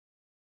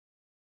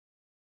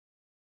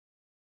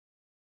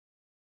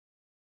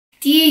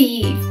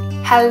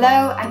Niamh,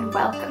 hello and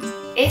welcome.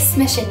 Is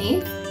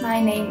Niamh.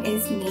 My name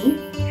is Niamh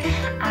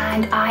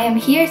and I am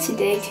here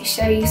today to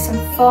show you some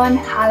fun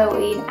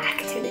Halloween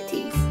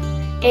activities.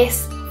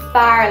 Is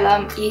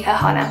fearlam Iha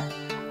Hana.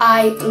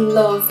 I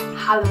love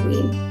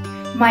Halloween.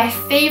 My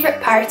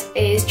favourite part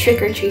is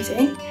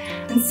trick-or-treating,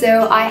 and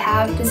so I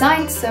have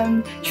designed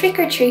some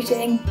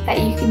trick-or-treating that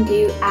you can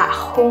do at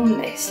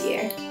home this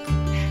year.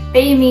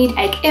 Béimid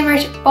ag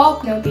imirt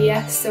bob nó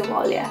bia sa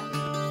bhaile.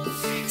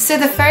 So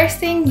the first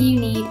thing you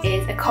need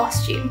is a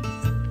costume.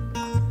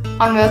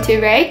 On will to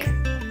reg?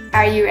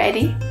 Are you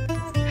ready?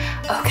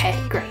 Okay,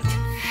 great.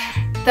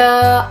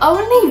 The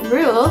only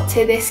rule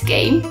to this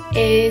game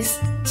is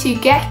to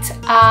get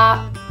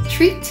a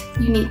treat,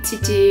 you need to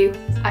do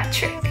a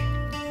trick.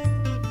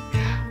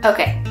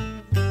 Okay,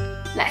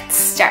 let's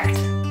start.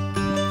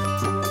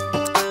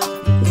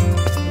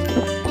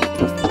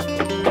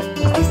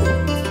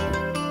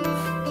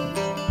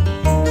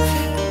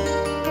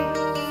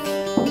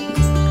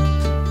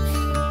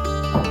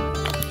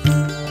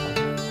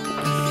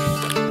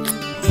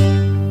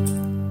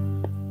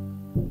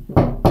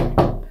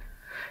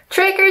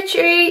 Trick or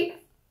treat!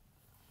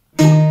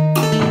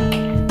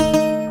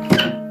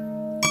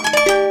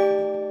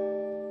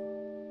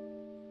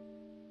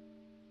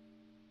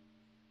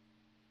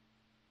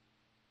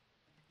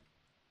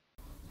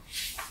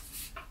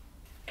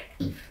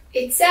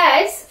 It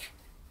says,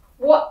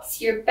 what's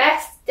your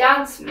best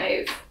dance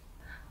move?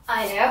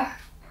 I know.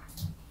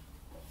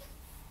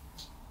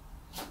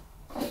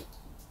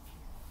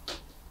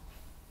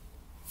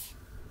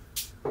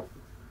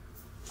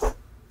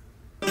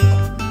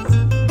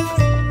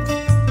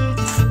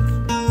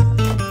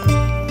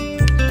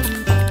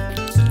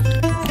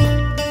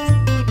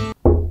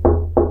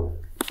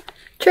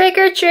 Trick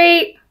or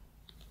treat!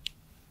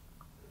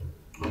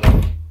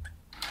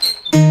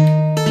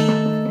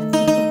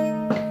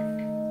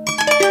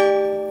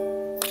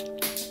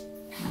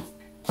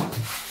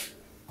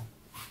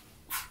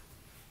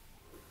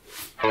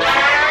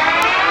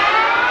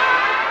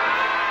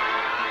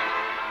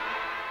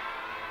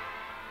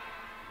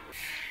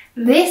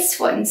 This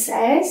one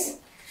says,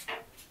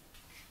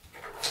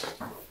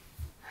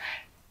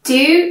 do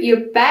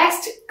your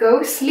best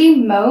ghostly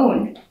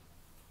moan.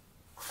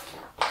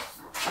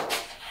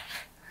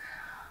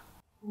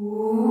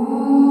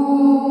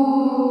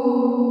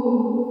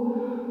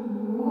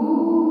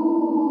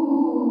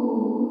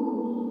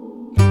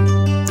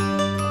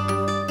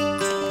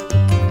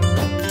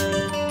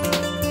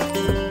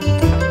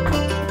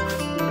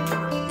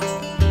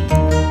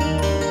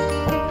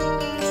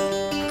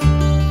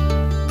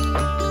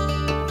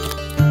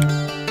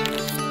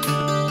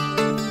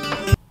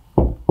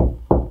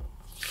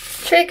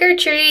 Trick or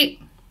treat!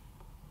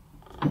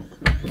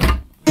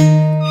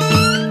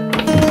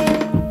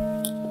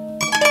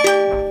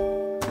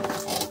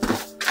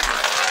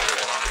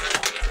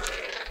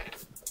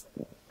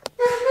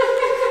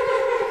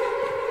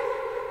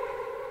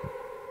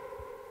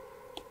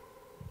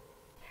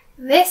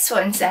 This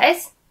one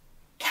says,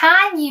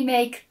 can you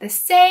make the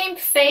same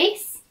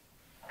face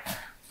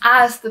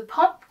as the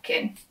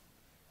pumpkin?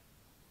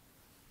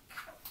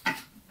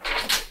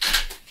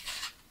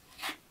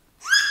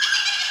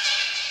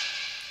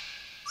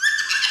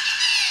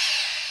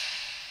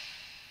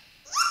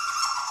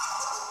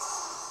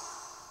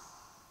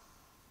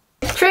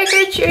 Trick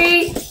or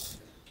treat!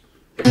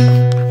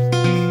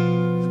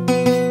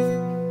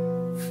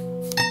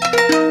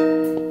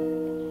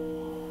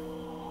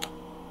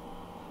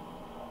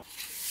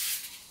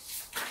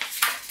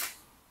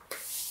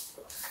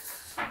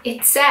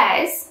 It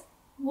says,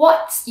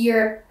 what's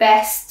your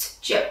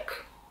best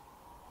joke?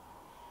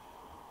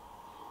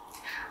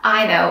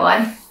 I know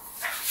one.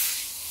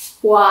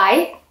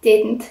 Why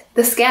didn't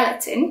the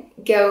skeleton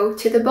go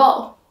to the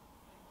ball?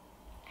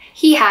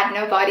 He had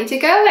nobody to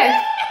go with.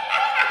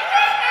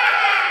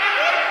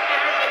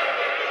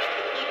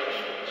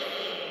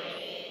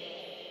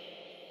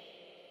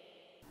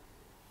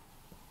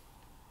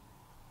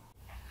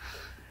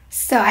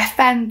 So I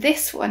found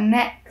this one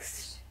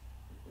next.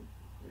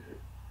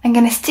 I'm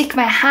going to stick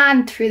my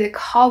hand through the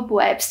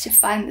cobwebs to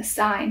find the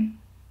sign.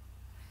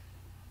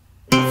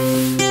 Ooh.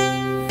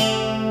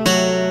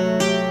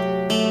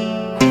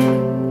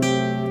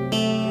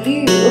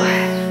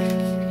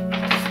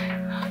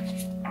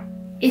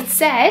 It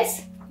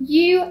says,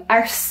 you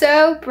are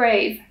so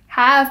brave.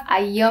 Have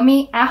a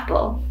yummy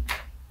apple.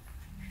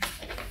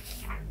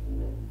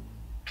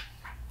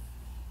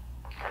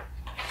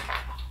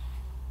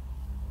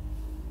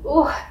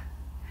 Oh,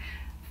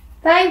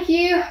 thank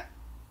you.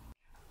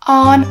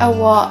 On a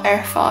bhá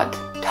ar fad,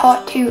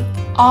 tá tú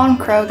an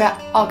croga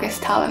agus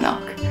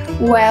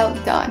talanach. Well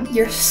done,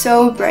 you're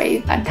so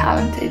brave and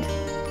talented.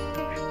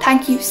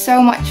 Thank you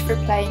so much for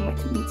playing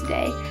with me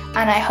today,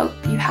 and I hope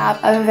you have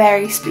a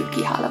very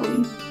spooky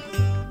Halloween.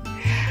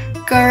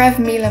 Go raibh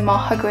míle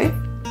maith agaibh,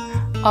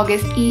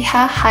 agus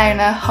oíche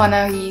cheana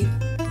chuna dhiú.